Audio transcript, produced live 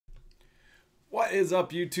What is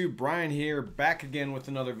up, YouTube? Brian here, back again with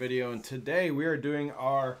another video, and today we are doing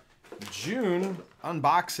our June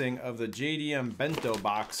unboxing of the JDM BENto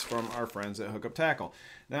box from our friends at Hookup Tackle.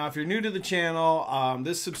 Now, if you're new to the channel,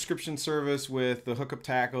 this subscription service with the Hookup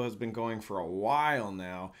Tackle has been going for a while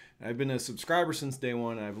now. I've been a subscriber since day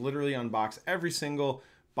one, and I've literally unboxed every single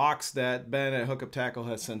box that Ben at Hookup Tackle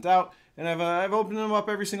has sent out, and I've opened them up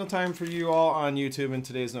every single time for you all on YouTube, and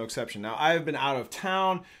today's no exception. Now, I have been out of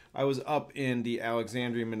town. I was up in the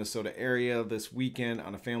Alexandria, Minnesota area this weekend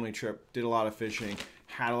on a family trip, did a lot of fishing,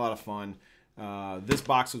 had a lot of fun. This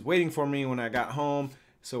box was waiting for me when I got home,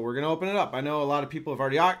 so we're going to open it up. I know a lot of people have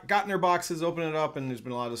already gotten their boxes, open it up, and there's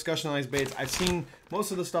been a lot of discussion on these baits. I've seen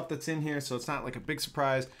most of the stuff that's in here, so it's not like a big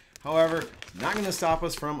surprise. However, not going to stop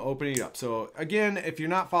us from opening it up. So again, if you're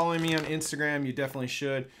not following me on Instagram, you definitely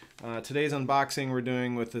should. Today's unboxing we're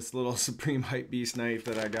doing with this little Supreme Hype Beast knife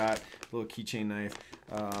that I got, little keychain knife.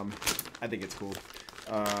 I think it's cool.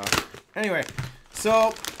 Anyway,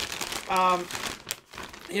 so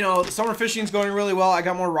you know, summer fishing is going really well. I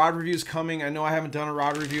got more rod reviews coming. I know I haven't done a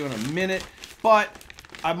rod review in a minute, but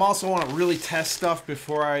I also want to really test stuff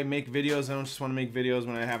before I make videos. I don't just want to make videos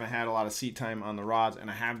when I haven't had a lot of seat time on the rods,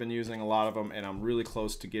 and I have been using a lot of them, and I'm really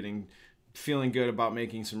close to feeling good about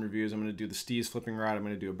making some reviews. I'm going to do the Steez flipping rod. I'm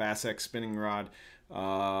going to do a Bass X spinning rod.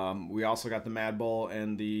 We also got the Mad Bull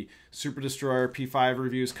and the Super Destroyer P5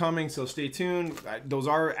 reviews coming, so stay tuned. Those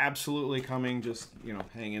are absolutely coming. Just, you know,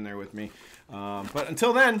 hang in there with me. But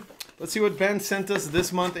until then, let's see what Ben sent us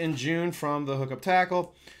this month in June from the Hookup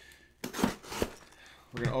Tackle.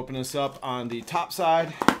 We're going to open this up on the top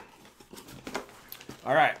side.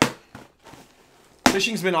 All right.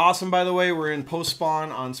 Fishing's been awesome, by the way. We're in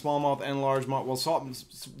post-spawn on smallmouth and largemouth. Well,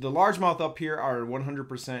 the largemouth up here are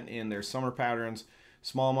 100% in their summer patterns.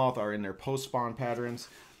 Smallmouth are in their post-spawn patterns.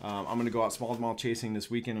 I'm going to go out smallmouth chasing this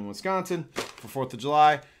weekend in Wisconsin for 4th of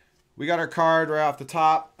July. We got our card right off the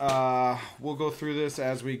top. We'll go through this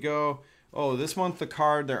as we go. Oh, this month the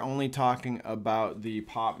card, they're only talking about the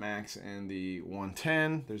Pop Max and the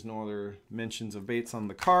 110. There's no other mentions of baits on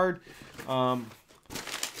the card.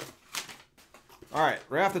 All right,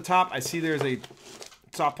 right off the top, I see there's a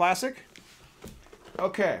soft plastic.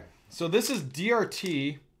 Okay, so this is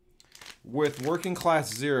DRT with Working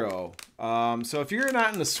Class Zero. So if you're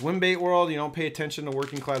not in the swim bait world, you don't pay attention to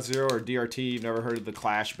Working Class Zero or DRT, you've never heard of the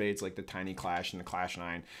Clash baits like the Tiny Clash and the Clash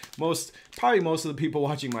 9. Probably most of the people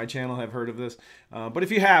watching my channel have heard of this. But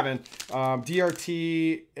if you haven't,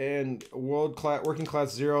 DRT and Working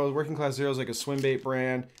Class Zero is like a swim bait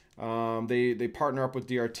brand. They partner up with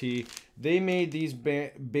DRT. They made these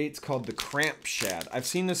baits called the Cramp Shad. I've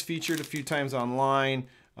seen this featured a few times online.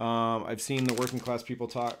 I've seen the Working Class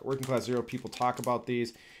Zero people talk about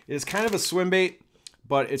these. It's kind of a swim bait,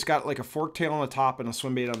 but it's got like a fork tail on the top and a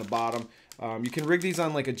swim bait on the bottom. You can rig these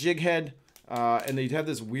on like a jig head, and they have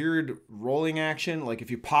this weird rolling action. Like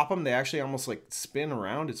if you pop them, they actually almost like spin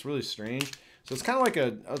around. It's really strange. So it's kind of like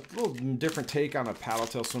a little different take on a paddle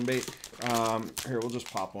tail swim bait. Here, we'll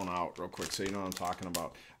just pop one out real quick so you know what I'm talking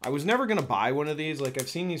about. I was never going to buy one of these. Like, I've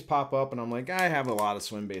seen these pop up, and I'm like, I have a lot of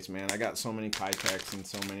swim baits, man. I got so many Kytex and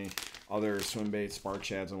so many other swim baits, spark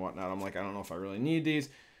shads and whatnot. I'm like, I don't know if I really need these.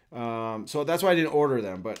 So that's why I didn't order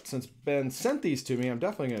them. But since Ben sent these to me, I'm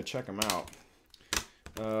definitely going to check them out.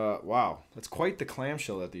 Wow, that's quite the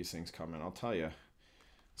clamshell that these things come in, I'll tell you.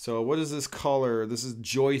 So what is this color? This is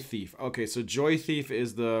Joy Thief. Okay, so Joy Thief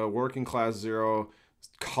is the Working Class Zero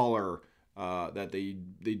color that they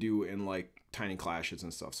do in like Tiny Clashes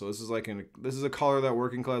and stuff. So this is a color that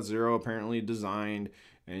Working Class Zero apparently designed,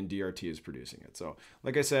 and DRT is producing it. So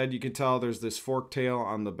like I said, you can tell there's this fork tail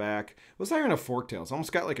on the back. Well, it's not even a fork tail. It's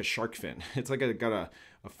almost got like a shark fin. It's like got a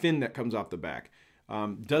fin that comes off the back.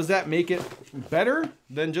 Does that make it better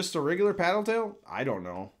than just a regular paddle tail? I don't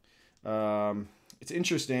know. It's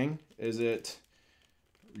interesting. Is it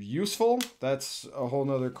useful? That's a whole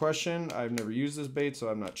nother question. I've never used this bait, so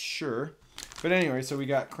I'm not sure. But anyway, so we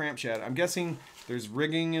got Cramp Shad. I'm guessing there's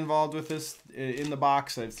rigging involved with this in the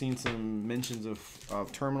box. I've seen some mentions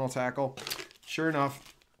of terminal tackle. Sure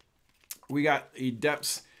enough, we got a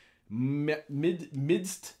Depths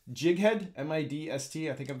Midst jig head, M-I-D-S-T.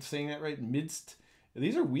 I think I'm saying that right. Midst.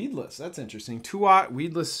 These are weedless. That's interesting. 2-aught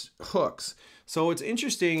weedless hooks. So what's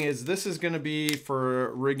interesting is this is going to be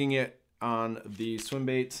for rigging it on the swim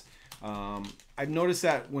baits. I've noticed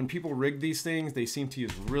that when people rig these things, they seem to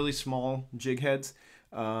use really small jig heads,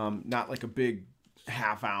 not like a big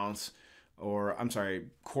 ½ ounce, or I'm sorry,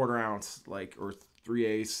 quarter ounce, like, or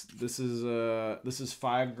 3/8. This is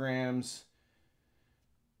 5 grams.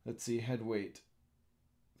 Let's see, head weight.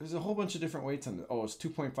 There's a whole bunch of different weights on it. Oh, it's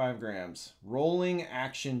 2.5 grams. Rolling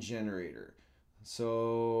action generator.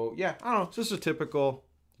 So yeah, I don't know, just a typical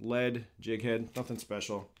lead jig head, nothing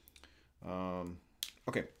special.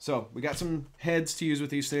 Okay, so we got some heads to use with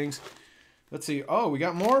these things. Let's see. Oh, we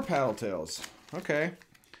got more paddle tails. Okay,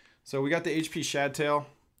 so we got the HP shad tail.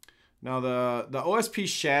 Now the OSP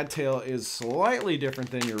shad tail is slightly different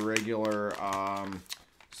than your regular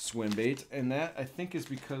swim bait, and that I think is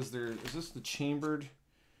because is this the chambered?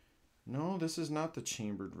 No, this is not the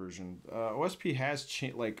chambered version. OSP has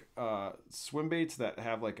swim baits that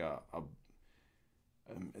have like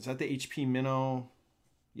is that the HP minnow?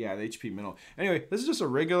 Yeah, the HP minnow. Anyway, this is just a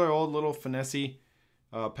regular old little finessey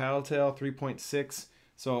paddle tail, 3.6.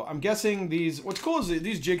 So I'm guessing what's cool is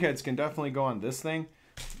these jig heads can definitely go on this thing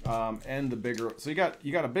and the bigger. So you got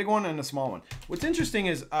a big one and a small one. What's interesting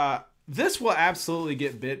is this will absolutely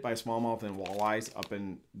get bit by smallmouth and walleyes up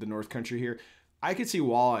in the North Country here. I could see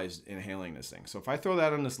walleyes inhaling this thing. So if I throw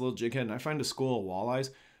that on this little jig head and I find a school of walleyes,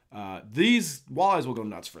 these walleyes will go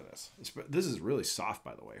nuts for this. This is really soft,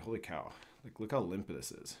 by the way. Holy cow. Like, look how limp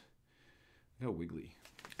this is. Look how wiggly.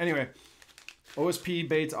 Anyway, OSP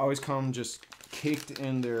baits always come just caked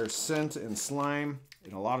in their scent and slime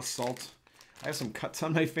and a lot of salt. I have some cuts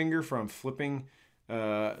on my finger from flipping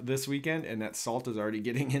this weekend, and that salt is already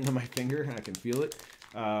getting into my finger, and I can feel it.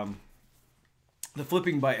 The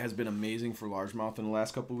flipping bite has been amazing for largemouth in the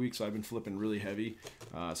last couple of weeks, so I've been flipping really heavy,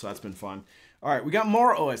 so that's been fun. All right, we got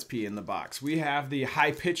more OSP in the box. We have the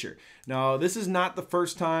high pitcher. Now, this is not the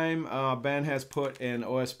first time Ben has put an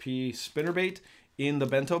OSP spinnerbait in the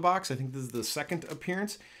bento box. I think this is the second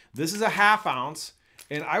appearance. This is a 1/2 ounce,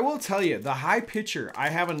 and I will tell you, the high pitcher, I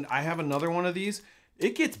have another one of these.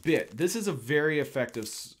 It gets bit. This is a very effective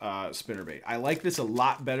spinnerbait. I like this a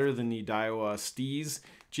lot better than the Daiwa Steez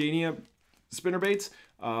JDM spinnerbaits.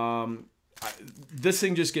 This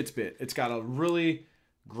thing just gets bit. It's got a really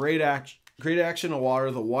great action of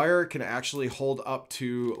water. The wire can actually hold up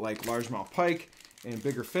to like largemouth pike and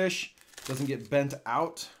bigger fish. Doesn't get bent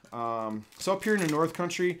out. So up here in the North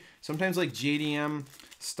Country, sometimes like JDM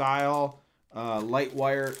style light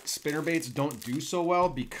wire spinnerbaits don't do so well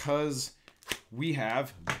because we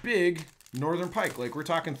have big northern pike. Like we're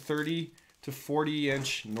talking 30 to 40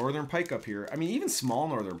 inch northern pike up here. I mean, even small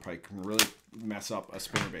northern pike can really mess up a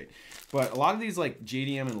spinnerbait. But a lot of these like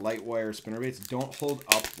JDM and light wire spinnerbaits don't hold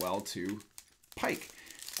up well to pike.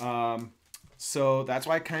 So that's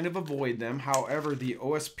why I kind of avoid them. However, the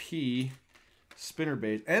OSP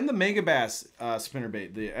spinnerbait and the Megabass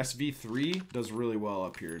spinnerbait, the SV3, does really well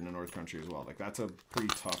up here in the North Country as well. Like that's a pretty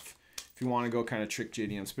tough, if you want to go kind of trick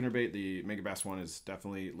JDM spinnerbait, the Megabass one is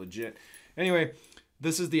definitely legit. Anyway,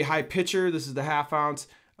 this is the high pitcher. This is the 1/2 ounce.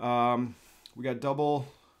 We got double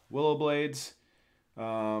willow blades.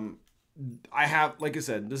 I have, like I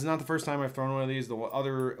said, this is not the first time I've thrown one of these. The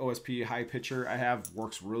other OSP high pitcher I have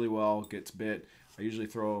works really well, gets bit. I usually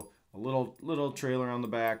throw a little trailer on the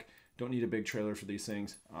back. Don't need a big trailer for these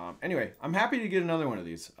things. Anyway, I'm happy to get another one of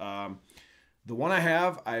these. The one I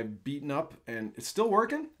have, I've beaten up, and it's still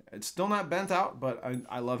working. It's still not bent out, but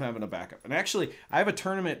I love having a backup. And actually, I have a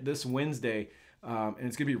tournament this Wednesday, and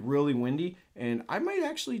it's going to be really windy. And I might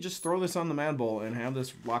actually just throw this on the Mad Bowl and have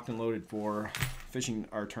this locked and loaded for fishing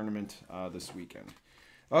our tournament this weekend.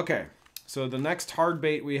 Okay, so the next hard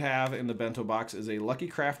bait we have in the bento box is a Lucky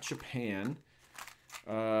Craft Japan.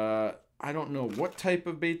 I don't know what type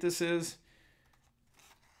of bait this is.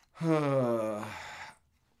 I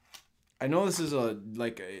know this is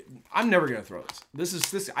I'm never gonna throw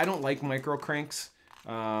this. This I don't like micro cranks.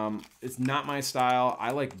 It's not my style.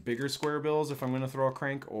 I like bigger square bills if I'm gonna throw a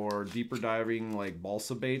crank, or deeper diving like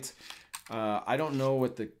balsa baits. I don't know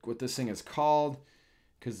what this thing is called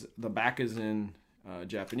because the back is in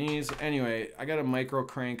Japanese. Anyway, I got a micro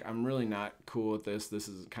crank. I'm really not cool with this. This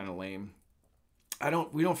is kind of lame.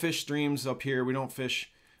 We don't fish streams up here. We don't fish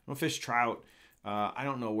trout. I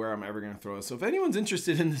don't know where I'm ever going to throw this. So if anyone's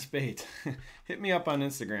interested in this bait, hit me up on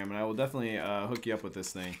Instagram and I will definitely hook you up with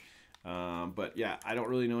this thing. But yeah, I don't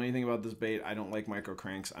really know anything about this bait. I don't like micro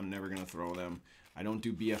cranks. I'm never going to throw them. I don't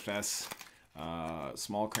do BFS.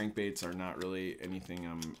 Small crankbaits are not really anything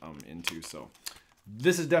I'm into. So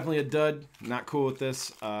this is definitely a dud. Not cool with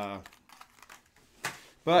this.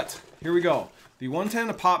 But here we go. The 110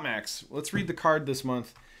 of Pop Max. Let's read the card this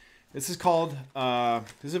month. This is called,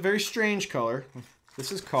 this is a very strange color.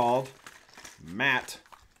 This is called Matte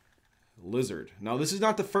Lizard. Now, this is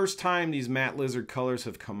not the first time these matte lizard colors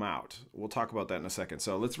have come out. We'll talk about that in a second.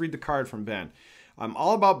 So let's read the card from Ben. I'm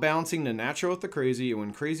all about balancing the natural with the crazy, and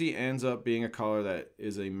when crazy ends up being a color that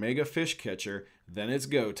is a mega fish catcher, then it's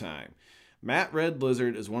go time. Matte Red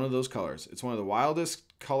Lizard is one of those colors. It's one of the wildest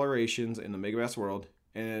colorations in the Megabass world,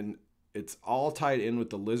 and It's all tied in with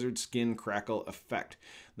the lizard skin crackle effect.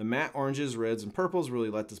 The matte oranges, reds, and purples really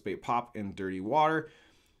let this bait pop in dirty water,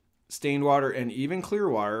 stained water, and even clear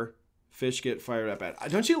water. Fish get fired up at.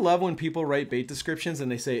 Don't you love when people write bait descriptions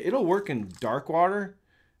and they say it'll work in dark water,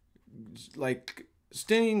 like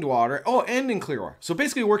stained water, oh, and in clear water. So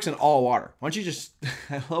basically it works in all water. Why don't you just,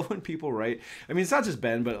 I love when people write, I mean, it's not just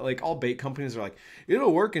Ben, but like all bait companies are like,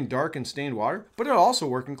 it'll work in dark and stained water, but it'll also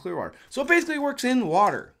work in clear water. So it basically works in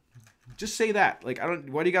water. Just say that. Like,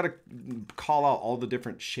 why do you got to call out all the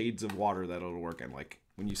different shades of water that it'll work in? Like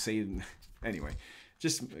when you say, anyway,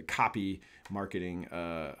 just copy marketing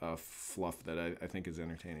fluff that I think is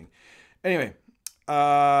entertaining. Anyway,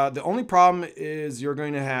 the only problem is you're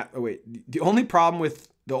going to have, the only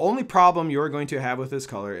problem you're going to have with this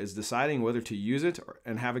color is deciding whether to use it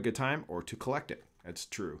and have a good time or to collect it. That's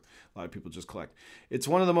true. A lot of people just collect. It's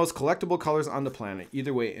one of the most collectible colors on the planet.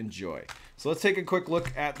 Either way, enjoy. So let's take a quick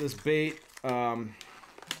look at this bait. So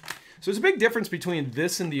there's a big difference between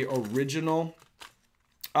this and the original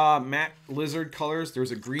matte lizard colors.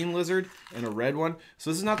 There's a green lizard and a red one.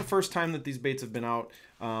 So this is not the first time that these baits have been out.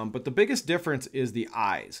 But the biggest difference is the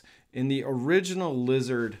eyes. In the original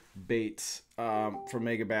lizard baits from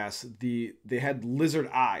Megabass, they had lizard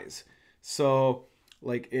eyes. So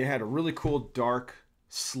like it had a really cool dark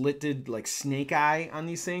slitted like snake eye on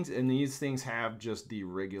these things, and these things have just the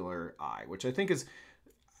regular eye, which I think is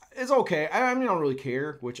okay. I mean, I don't really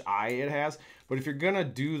care which eye it has, but if you're gonna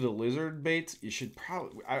do the lizard baits, you should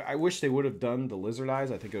probably, I wish they would have done the lizard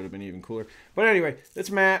eyes. I think it would have been even cooler. But anyway, it's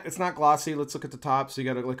matte, it's not glossy. Let's look at the top. So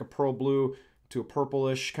you got like a pearl blue to a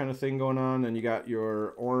purplish kind of thing going on. Then you got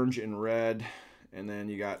your orange and red, and then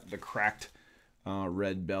you got the cracked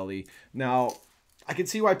red belly. Now, I can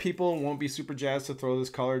see why people won't be super jazzed to throw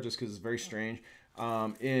this color just because it's very strange.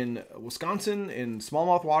 In Wisconsin, in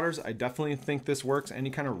smallmouth waters, I definitely think this works.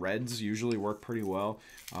 Any kind of reds usually work pretty well.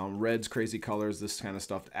 Reds, crazy colors, this kind of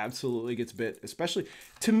stuff absolutely gets bit. Especially,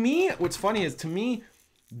 to me, what's funny is, to me,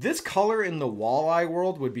 this color in the walleye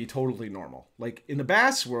world would be totally normal. Like in the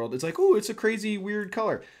bass world, it's like, oh, it's a crazy, weird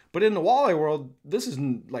color. But in the walleye world, this is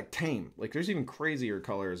like tame. Like there's even crazier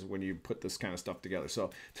colors when you put this kind of stuff together.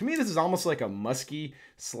 So to me, this is almost like a musky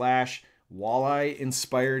 / walleye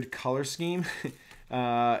inspired color scheme.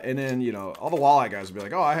 And then, you know, all the walleye guys will be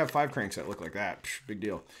like, oh, I have 5 cranks that look like that. Psh, big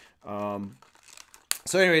deal.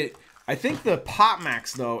 So anyway, I think the Pop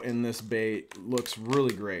Max though in this bait looks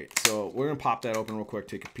really great. So we're gonna pop that open real quick,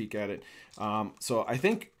 take a peek at it. So I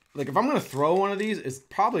think, like, if I'm gonna throw one of these, it's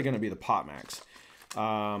probably gonna be the Pop Max.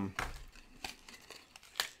 I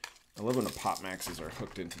love when the Pop Maxes are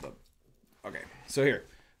hooked into the, okay, so here,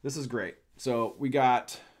 this is great. So we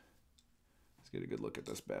got, let's get a good look at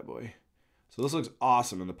this bad boy. So this looks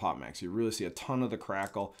awesome in the Pop Max. You really see a ton of the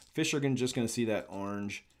crackle. Fish are just gonna see that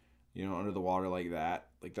orange, you know, under the water like that.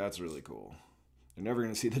 Like that's really cool. They're never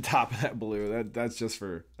gonna see the top of that blue. That's just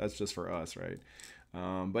for us, right?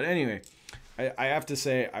 But anyway, I have to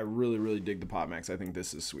say I really dig the Pop Max. I think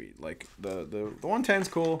this is sweet. Like the 110's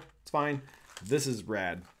cool. It's fine. This is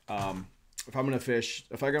rad. If I'm gonna fish,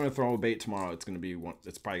 if I'm gonna throw a bait tomorrow, it's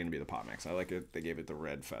probably gonna be the Pop Max. I like it. They gave it the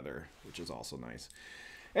red feather, which is also nice.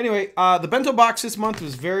 Anyway, the bento box this month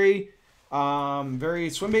was very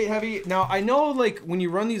swim bait heavy. Now I know, like, when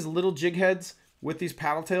you run these little jig heads with these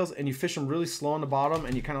paddle tails and you fish them really slow on the bottom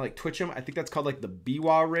and you kind of like twitch them, I think that's called like the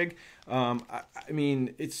BWA rig. I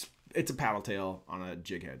mean, it's a paddle tail on a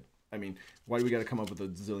jig head. I mean, why do we got to come up with a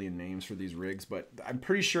zillion names for these rigs? But I'm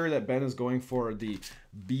pretty sure that Ben is going for the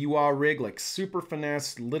BWA rig, like super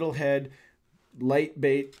finesse, little head, light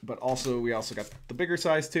bait, but we also got the bigger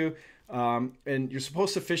size too. And you're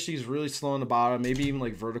supposed to fish these really slow on the bottom, maybe even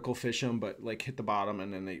like vertical fish them, but like hit the bottom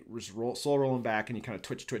and then they just slow rolling back and you kind of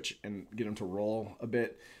twitch and get them to roll a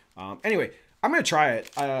bit. Anyway, I'm going to try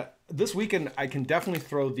it. This weekend, I can definitely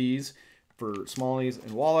throw these for smallies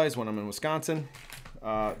and walleyes when I'm in Wisconsin.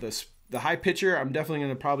 The high pitcher, I'm definitely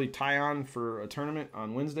going to probably tie on for a tournament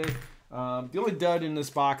on Wednesday. The only dud in this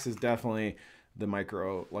box is definitely the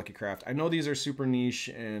micro Lucky Craft. I know these are super niche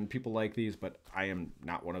and people like these, but I am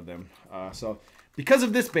not one of them. So because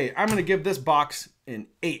of this bait, I'm going to give this box an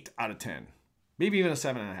 8 out of 10, maybe even a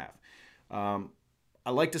 7.5. I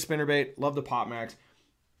like the spinnerbait, love the Pop Max.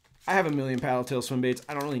 I have a million paddle tail swim baits.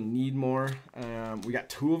 I don't really need more. We got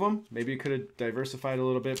 2 of them. Maybe it could have diversified a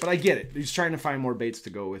little bit, but I get it. He's trying to find more baits to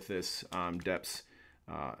go with this depths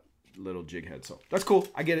little jig head. So that's cool.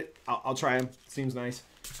 I get it. I'll try them. Seems nice.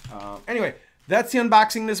 Anyway, that's the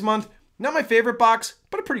unboxing this month. Not my favorite box,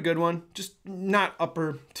 but a pretty good one. Just not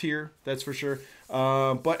upper tier, that's for sure.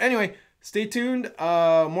 But anyway, Stay tuned.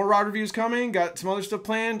 More rod reviews coming. Got some other stuff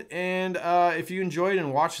planned. And if you enjoyed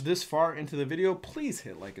and watched this far into the video, please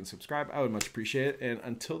hit like and subscribe. I would much appreciate it. And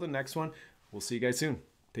until the next one, we'll see you guys soon.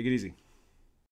 Take it easy.